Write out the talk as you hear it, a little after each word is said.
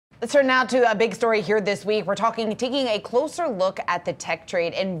Let's turn now to a big story here this week. We're taking a closer look at the tech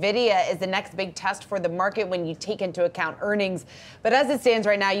trade. NVIDIA is the next big test for the market when you take into account earnings. But as it stands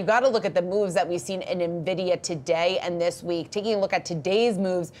right now, you got to look at the moves that we've seen in NVIDIA today and this week. Taking a look at today's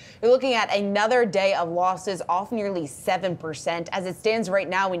moves, you're looking at another day of losses off nearly 7%. As it stands right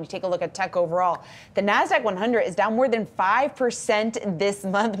now, when you take a look at tech overall, the NASDAQ 100 is down more than 5% this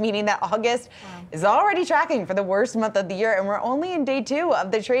month, meaning that August is already tracking for the worst month of the year. And we're only in day 2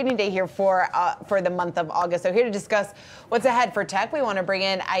 of the trading day here for the month of August. So here to discuss what's ahead for tech, we want to bring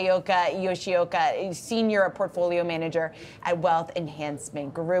in Ayoka Yoshioka, Senior Portfolio Manager at Wealth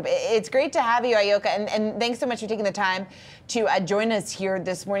Enhancement Group. It's great to have you, Ayoka, and thanks so much for taking the time to join us here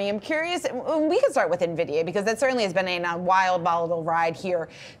this morning. I'm curious, we can start with NVIDIA because that certainly has been a wild, volatile ride here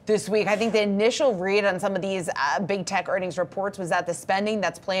this week. I think the initial read on some of these big tech earnings reports was that the spending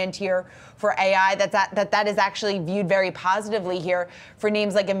that's planned here for AI, that is actually viewed very positively here for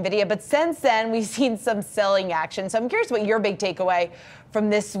names like NVIDIA. But since then, we've seen some selling action. So I'm curious what your big takeaway from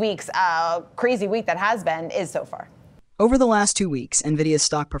this week's crazy week that has been is so far. Over the last 2 weeks, NVIDIA's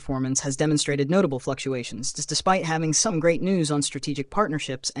stock performance has demonstrated notable fluctuations, despite having some great news on strategic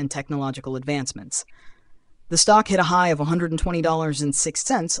partnerships and technological advancements. The stock hit a high of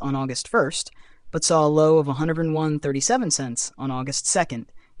 $120.06 on August 1st, but saw a low of $101.37 on August 2nd,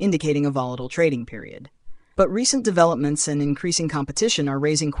 indicating a volatile trading period. But recent developments and increasing competition are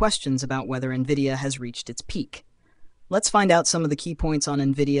raising questions about whether NVIDIA has reached its peak. Let's find out some of the key points on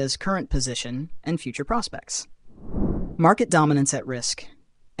NVIDIA's current position and future prospects. Market dominance at risk.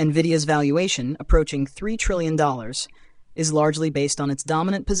 NVIDIA's valuation, approaching $3 trillion, is largely based on its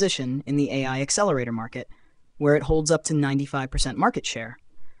dominant position in the AI accelerator market, where it holds up to 95% market share.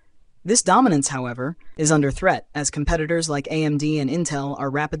 This dominance, however, is under threat as competitors like AMD and Intel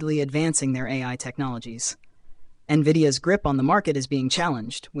are rapidly advancing their AI technologies. NVIDIA's grip on the market is being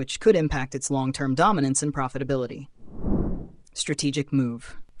challenged, which could impact its long-term dominance and profitability. Strategic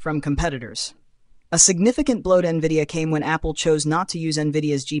move from competitors. A significant blow to NVIDIA came when Apple chose not to use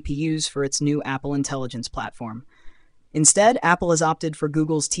NVIDIA's GPUs for its new Apple Intelligence platform. Instead, Apple has opted for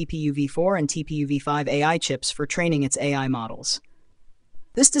Google's TPU v4 and TPU v5 AI chips for training its AI models.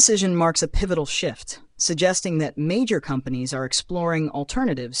 This decision marks a pivotal shift, suggesting that major companies are exploring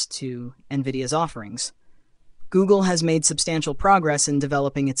alternatives to NVIDIA's offerings. Google has made substantial progress in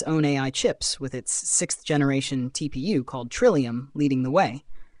developing its own AI chips, with its 6th-generation TPU called Trillium leading the way.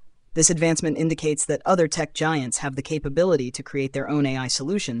 This advancement indicates that other tech giants have the capability to create their own AI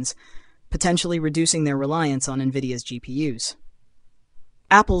solutions, potentially reducing their reliance on NVIDIA's GPUs.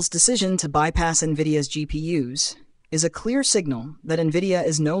 Apple's decision to bypass NVIDIA's GPUs is a clear signal that NVIDIA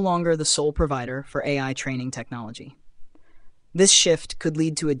is no longer the sole provider for AI training technology. This shift could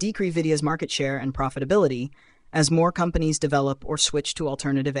lead to a decrease in NVIDIA's market share and profitability as more companies develop or switch to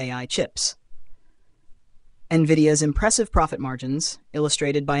alternative AI chips. NVIDIA's impressive profit margins,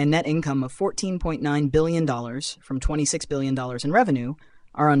 illustrated by a net income of $14.9 billion from $26 billion in revenue,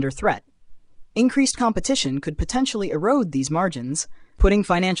 are under threat. Increased competition could potentially erode these margins, putting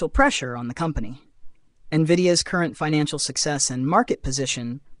financial pressure on the company. NVIDIA's current financial success and market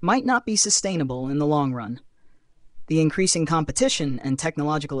position might not be sustainable in the long run. The increasing competition and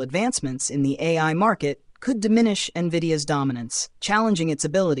technological advancements in the AI market could diminish NVIDIA's dominance, challenging its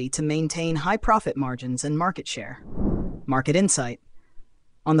ability to maintain high profit margins and market share. Market insight.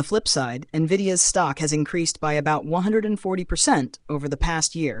 On the flip side, NVIDIA's stock has increased by about 140% over the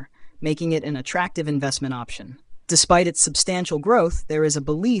past year, making it an attractive investment option. Despite its substantial growth, there is a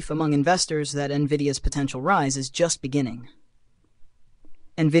belief among investors that NVIDIA's potential rise is just beginning.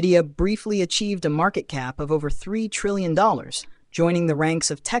 NVIDIA briefly achieved a market cap of over $3 trillion, joining the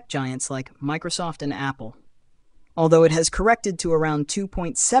ranks of tech giants like Microsoft and Apple. Although it has corrected to around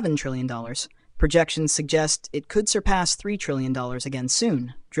 $2.7 trillion, projections suggest it could surpass $3 trillion again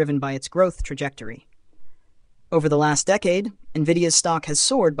soon, driven by its growth trajectory. Over the last decade, NVIDIA's stock has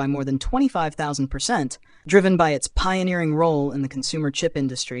soared by more than 25,000%, driven by its pioneering role in the consumer chip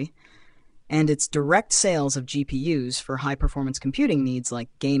industry and its direct sales of GPUs for high-performance computing needs like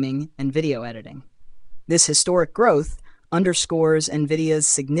gaming and video editing. This historic growth underscores NVIDIA's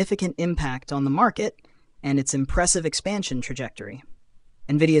significant impact on the market and its impressive expansion trajectory.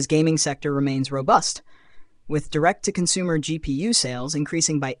 NVIDIA's gaming sector remains robust, with direct-to-consumer GPU sales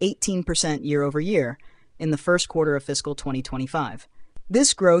increasing by 18% year-over-year in the first quarter of fiscal 2025.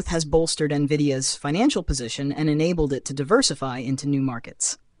 This growth has bolstered NVIDIA's financial position and enabled it to diversify into new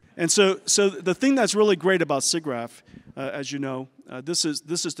markets. And so the thing that's really great about SIGGRAPH, as you know, this is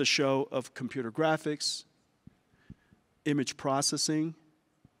the show of computer graphics, image processing,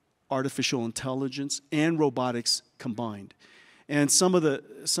 artificial intelligence, and robotics combined. And some of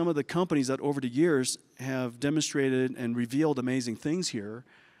the companies that over the years have demonstrated and revealed amazing things here,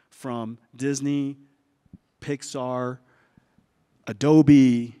 from Disney, Pixar,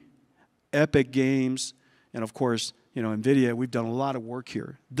 Adobe, Epic Games, and of course, NVIDIA. We've done a lot of work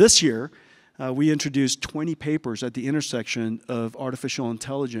here. This year, we introduced 20 papers at the intersection of artificial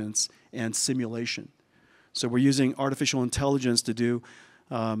intelligence and simulation. So we're using artificial intelligence to do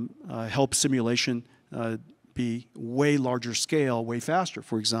help simulation be way larger scale, way faster.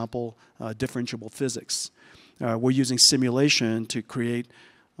 For example, differentiable physics. We're using simulation to create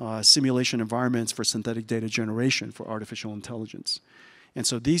simulation environments for synthetic data generation for artificial intelligence. And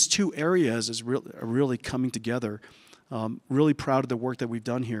so these two areas are really coming together. Really proud of the work that we've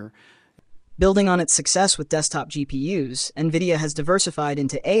done here. Building on its success with desktop GPUs, NVIDIA has diversified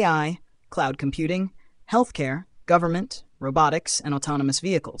into AI, cloud computing, healthcare, government, robotics, and autonomous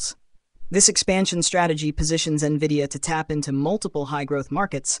vehicles. This expansion strategy positions NVIDIA to tap into multiple high-growth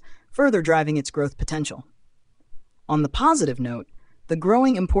markets, further driving its growth potential. On the positive note, the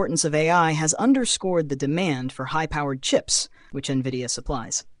growing importance of AI has underscored the demand for high-powered chips, which NVIDIA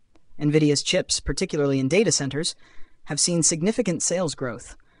supplies. NVIDIA's chips, particularly in data centers, have seen significant sales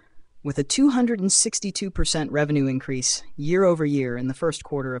growth, with a 262% revenue increase year over year in the first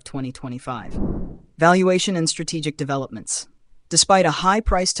quarter of 2025. Valuation and strategic developments. Despite a high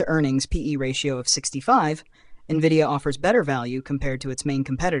price-to-earnings PE ratio of 65, NVIDIA offers better value compared to its main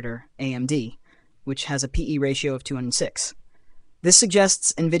competitor, AMD, which has a PE ratio of 206. This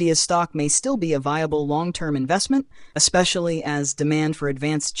suggests NVIDIA's stock may still be a viable long-term investment, especially as demand for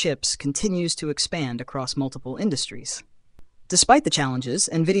advanced chips continues to expand across multiple industries. Despite the challenges,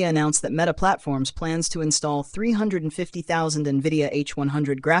 NVIDIA announced that Meta Platforms plans to install 350,000 NVIDIA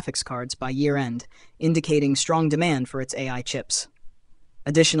H100 graphics cards by year-end, indicating strong demand for its AI chips.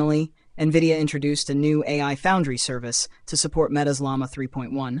 Additionally, NVIDIA introduced a new AI Foundry service to support Meta's Llama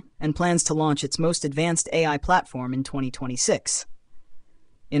 3.1 and plans to launch its most advanced AI platform in 2026.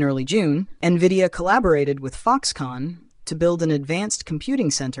 In early June, NVIDIA collaborated with Foxconn to build an advanced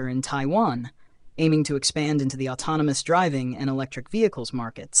computing center in Taiwan, aiming to expand into the autonomous driving and electric vehicles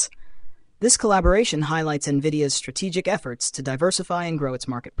markets. This collaboration highlights NVIDIA's strategic efforts to diversify and grow its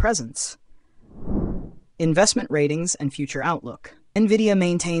market presence. Investment ratings and future outlook. NVIDIA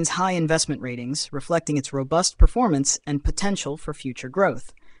maintains high investment ratings, reflecting its robust performance and potential for future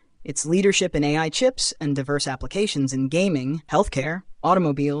growth. Its leadership in AI chips and diverse applications in gaming, healthcare,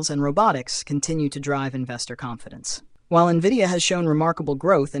 automobiles, and robotics continue to drive investor confidence. While NVIDIA has shown remarkable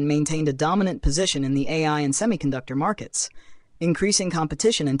growth and maintained a dominant position in the AI and semiconductor markets, increasing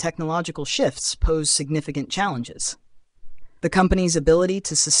competition and technological shifts pose significant challenges. The company's ability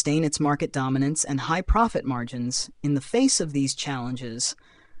to sustain its market dominance and high profit margins in the face of these challenges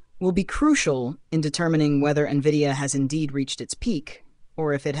will be crucial in determining whether NVIDIA has indeed reached its peak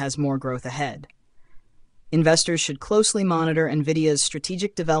or if it has more growth ahead. Investors should closely monitor NVIDIA's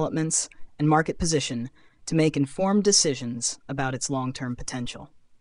strategic developments and market position to make informed decisions about its long-term potential.